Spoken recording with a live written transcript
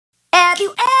Have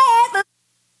you ever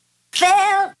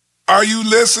felt? Are you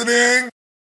listening?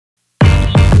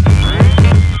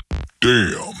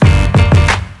 Damn.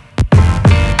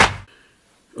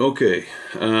 Okay,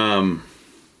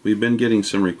 we've been getting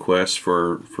some requests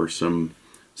for some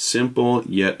simple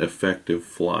yet effective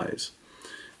flies.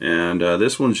 And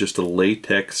this one's just a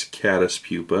latex Caddis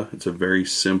Pupa. It's a very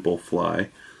simple fly.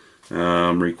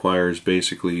 Requires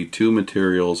basically 2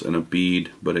 materials and a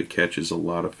bead, but it catches a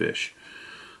lot of fish.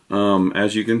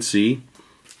 As you can see,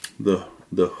 the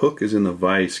hook is in the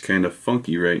vise kind of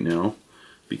funky right now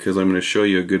because I'm going to show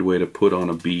you a good way to put on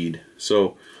a bead.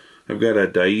 So I've got a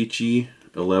Daiichi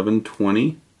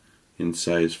 1120 in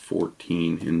size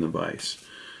 14 in the vise.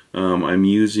 I'm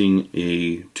using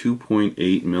a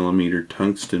 2.8 millimeter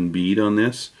tungsten bead on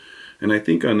this, and I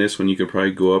think on this one you could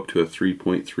probably go up to a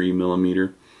 3.3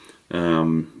 millimeter,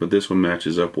 but this one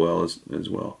matches up well as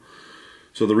well.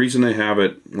 So the reason I have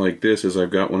it like this is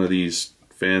I've got one of these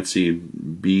fancy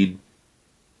bead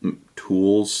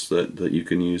tools that you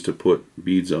can use to put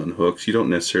beads on hooks. You don't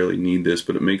necessarily need this,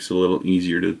 but it makes it a little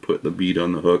easier to put the bead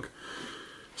on the hook.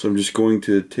 So I'm just going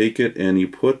to take it, and you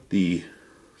put the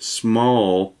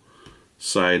small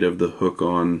side of the hook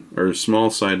on, or small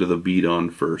side of the bead on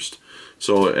first.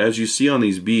 So as you see on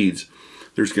these beads,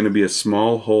 there's going to be a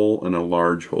small hole and a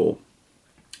large hole.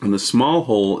 And the small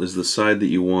hole is the side that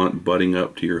you want butting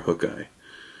up to your hook eye.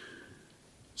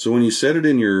 So when you set it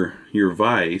in your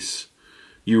vise,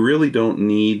 you really don't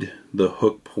need the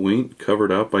hook point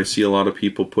covered up. I see a lot of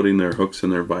people putting their hooks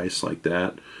in their vise like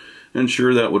that. And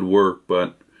sure, that would work,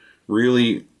 but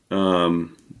really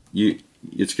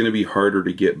it's going to be harder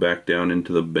to get back down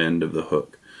into the bend of the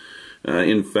hook.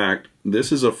 In fact,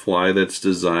 this is a fly that's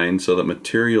designed so that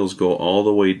materials go all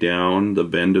the way down the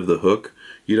bend of the hook.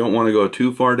 You don't want to go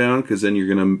too far down because then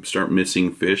you're going to start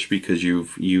missing fish because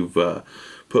you've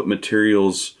put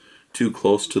materials too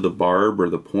close to the barb or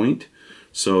the point.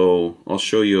 So I'll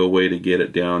show you a way to get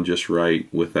it down just right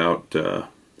without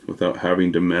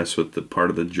having to mess with the part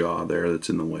of the jaw there that's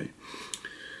in the way.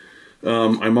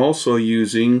 I'm also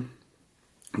using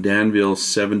Danville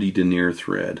 70 denier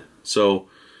thread. So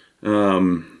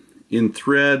in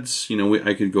threads, you know,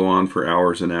 I could go on for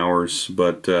hours and hours,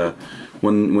 but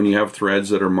when you have threads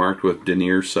that are marked with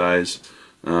denier size,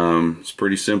 it's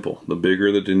pretty simple. The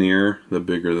bigger the denier, the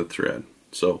bigger the thread.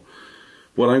 So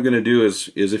what I'm going to do is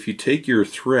if you take your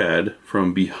thread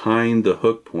from behind the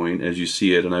hook point, as you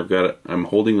see it, and I'm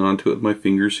holding on to it with my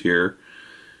fingers here,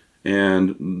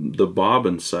 and the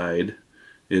bobbin side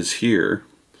is here.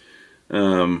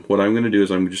 What I'm going to do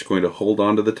is I'm just going to hold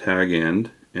on to the tag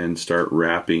end and start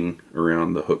wrapping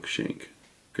around the hook shank.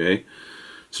 Okay,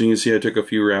 so you can see I took a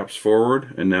few wraps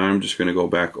forward, and now I'm just going to go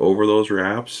back over those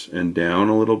wraps and down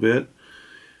a little bit.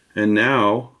 And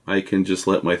now I can just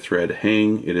let my thread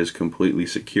hang. It is completely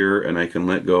secure, and I can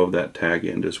let go of that tag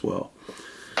end as well.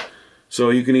 So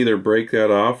you can either break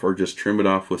that off or just trim it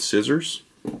off with scissors.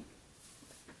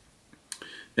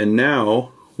 And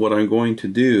now what I'm going to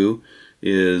do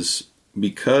is,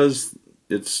 because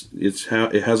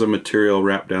it has a material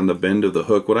wrapped down the bend of the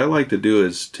hook, what I like to do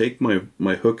is take my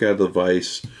hook out of the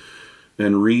vise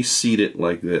and reseat it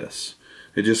like this.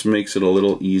 It just makes it a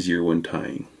little easier when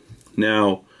tying.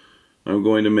 Now I'm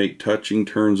going to make touching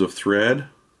turns of thread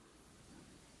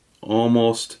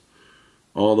almost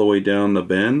all the way down the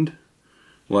bend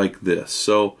like this.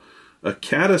 So a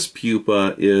Caddis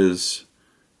Pupa is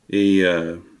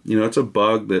it's a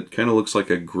bug that kind of looks like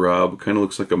a grub, kind of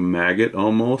looks like a maggot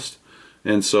almost.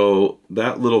 And so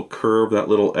that little curve, that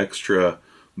little extra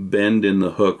bend in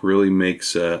the hook really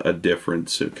makes a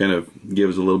difference. It kind of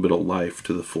gives a little bit of life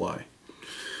to the fly.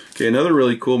 Okay, another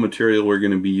really cool material we're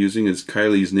going to be using is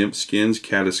Kiley's Nymph Skins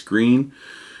Caddis Green.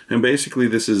 And basically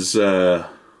this is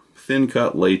thin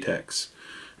cut latex.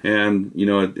 And you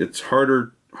know, it's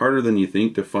harder than you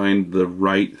think to find the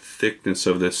right thickness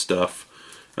of this stuff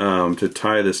to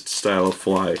tie this style of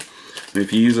fly. And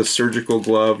if you use a surgical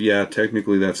glove, yeah,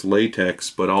 technically that's latex,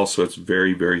 but also it's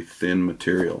very, very thin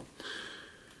material.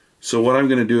 So what I'm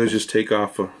going to do is just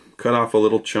cut off a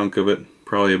little chunk of it,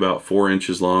 probably about 4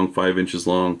 inches long, 5 inches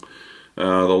long.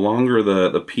 The longer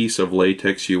the piece of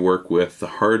latex you work with, the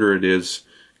harder it is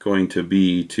going to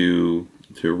be to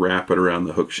wrap it around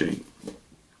the hook shank.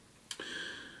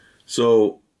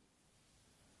 So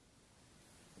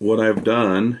what I've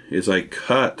done is I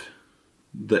cut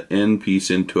the end piece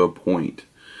into a point,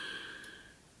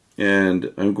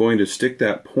 and I'm going to stick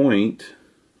that point,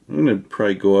 I'm going to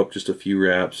probably go up just a few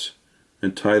wraps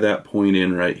and tie that point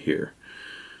in right here.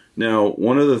 Now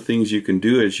one of the things you can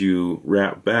do as you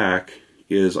wrap back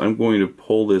is I'm going to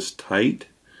pull this tight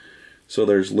so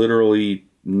there's literally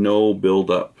no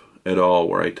buildup at all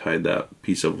where I tied that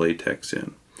piece of latex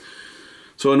in.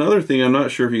 So another thing, I'm not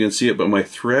sure if you can see it, but my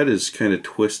thread is kind of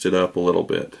twisted up a little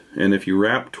bit. And if you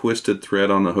wrap twisted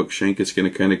thread on the hook shank, it's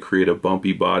going to kind of create a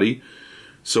bumpy body.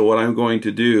 So what I'm going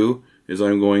to do is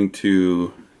I'm going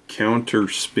to counter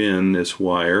spin this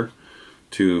wire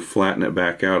to flatten it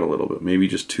back out a little bit. Maybe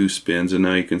just 2 spins, and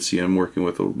now you can see I'm working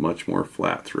with a much more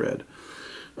flat thread.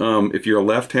 If you're a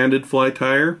left-handed fly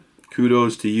tyer,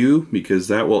 kudos to you, because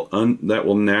that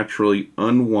will naturally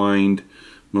unwind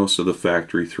most of the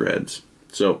factory threads.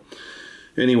 So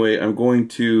anyway, I'm going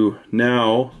to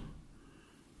now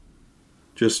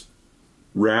just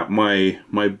wrap my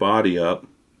body up.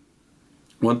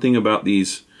 One thing about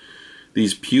these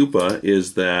pupa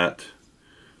is that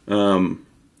I'm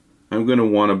going to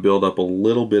want to build up a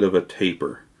little bit of a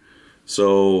taper.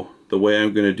 So the way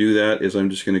I'm going to do that is I'm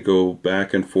just going to go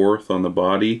back and forth on the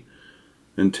body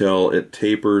until it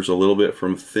tapers a little bit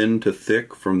from thin to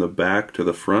thick from the back to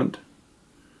the front.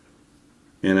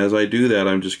 And as I do that,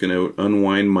 I'm just going to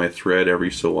unwind my thread every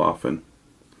so often.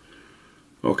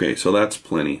 Okay, so that's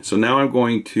plenty. So now I'm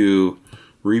going to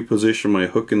reposition my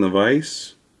hook in the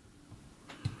vise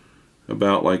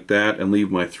about like that and leave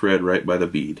my thread right by the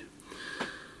bead.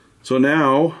 So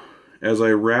now, as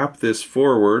I wrap this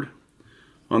forward,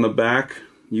 on the back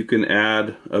you can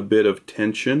add a bit of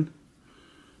tension,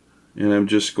 and I'm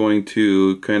just going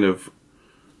to kind of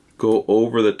go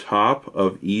over the top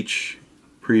of each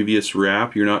previous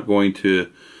wrap. You're not going to,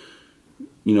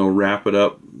 you know, wrap it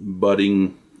up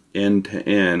butting end to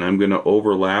end. I'm going to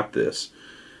overlap this.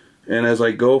 And as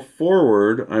I go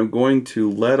forward, I'm going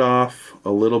to let off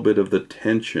a little bit of the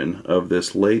tension of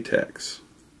this latex.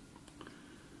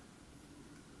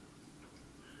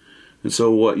 And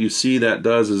so what you see that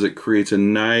does is it creates a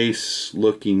nice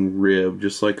looking rib,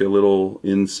 just like a little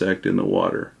insect in the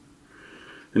water.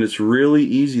 And it's really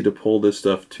easy to pull this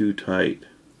stuff too tight.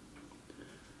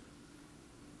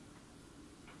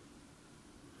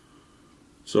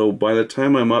 So by the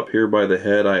time I'm up here by the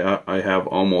head, I have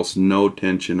almost no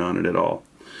tension on it at all.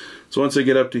 So once I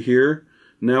get up to here,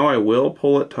 now I will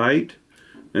pull it tight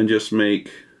and just make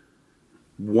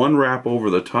one wrap over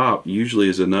the top. Usually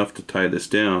is enough to tie this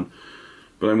down.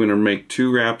 But I'm going to make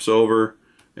 2 wraps over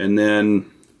and then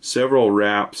several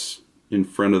wraps in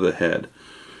front of the head.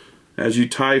 As you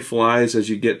tie flies, as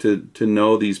you get to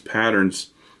know these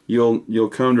patterns, you'll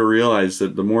come to realize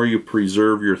that the more you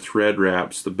preserve your thread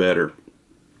wraps, the better.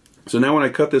 So now when I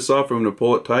cut this off, I'm going to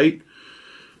pull it tight,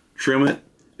 trim it,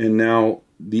 and now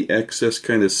the excess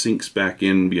kind of sinks back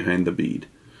in behind the bead.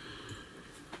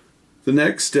 The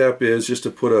next step is just to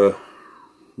put a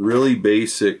really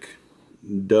basic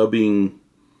dubbing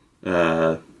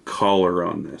collar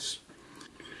on this.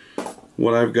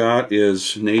 What I've got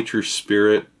is Nature's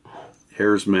Spirit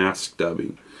Hare's Mask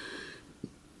dubbing.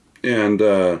 And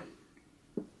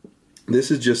this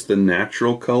is just the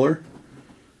natural color.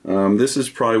 This is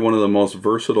probably one of the most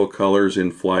versatile colors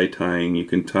in fly tying. You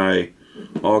can tie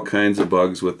all kinds of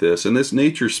bugs with this. And this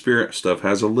Nature Spirit stuff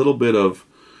has a little bit of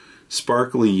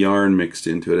sparkly yarn mixed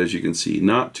into it, as you can see.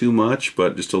 Not too much,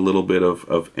 but just a little bit of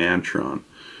antron.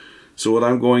 So what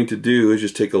I'm going to do is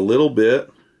just take a little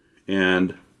bit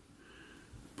and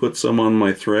put some on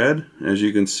my thread. As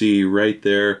you can see right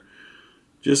there,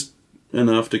 just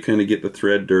enough to kind of get the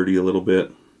thread dirty a little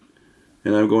bit.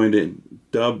 And I'm going to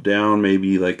dub down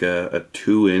maybe like a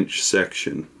 2-inch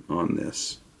section on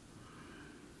this.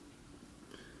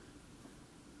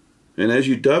 And as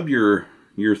you dub your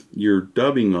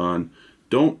dubbing on,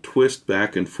 don't twist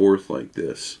back and forth like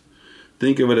this.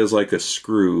 Think of it as like a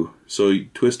screw. So you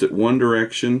twist it one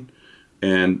direction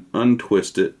and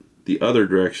untwist it the other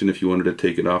direction if you wanted to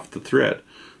take it off the thread.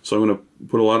 So I'm going to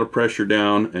put a lot of pressure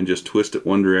down and just twist it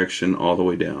one direction all the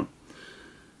way down.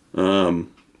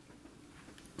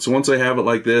 So once I have it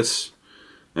like this,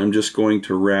 I'm just going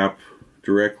to wrap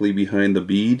directly behind the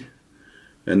bead,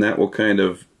 and that will kind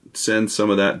of send some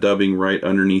of that dubbing right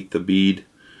underneath the bead,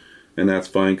 and that's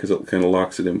fine because it kind of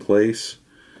locks it in place.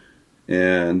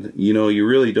 And you know, you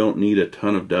really don't need a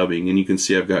ton of dubbing, and you can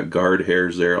see I've got guard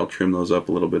hairs there. I'll trim those up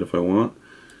a little bit if I want.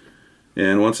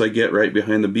 And once I get right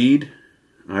behind the bead,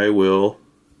 I will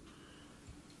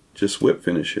just whip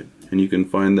finish it. And you can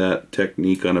find that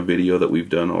technique on a video that we've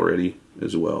done already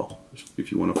as well,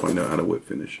 if you want to find out how to whip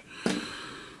finish.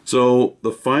 So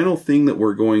the final thing that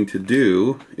we're going to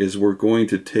do is we're going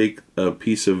to take a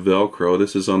piece of Velcro.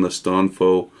 This is on the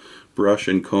Stonfo brush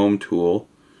and comb tool,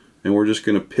 and we're just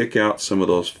going to pick out some of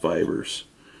those fibers.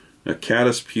 A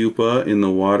Caddis Pupa in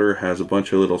the water has a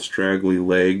bunch of little straggly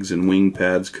legs and wing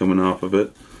pads coming off of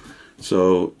it,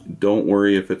 so don't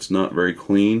worry if it's not very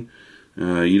clean.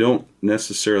 You don't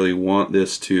necessarily want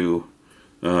this to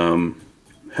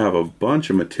have a bunch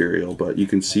of material, but you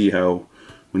can see how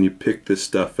when you pick this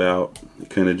stuff out, it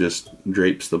kind of just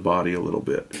drapes the body a little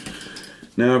bit.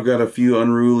 Now I've got a few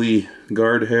unruly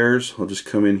guard hairs. I'll just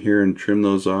come in here and trim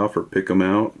those off or pick them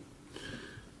out.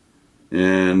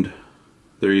 And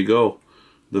there you go.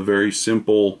 The very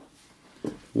simple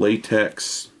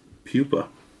latex pupa.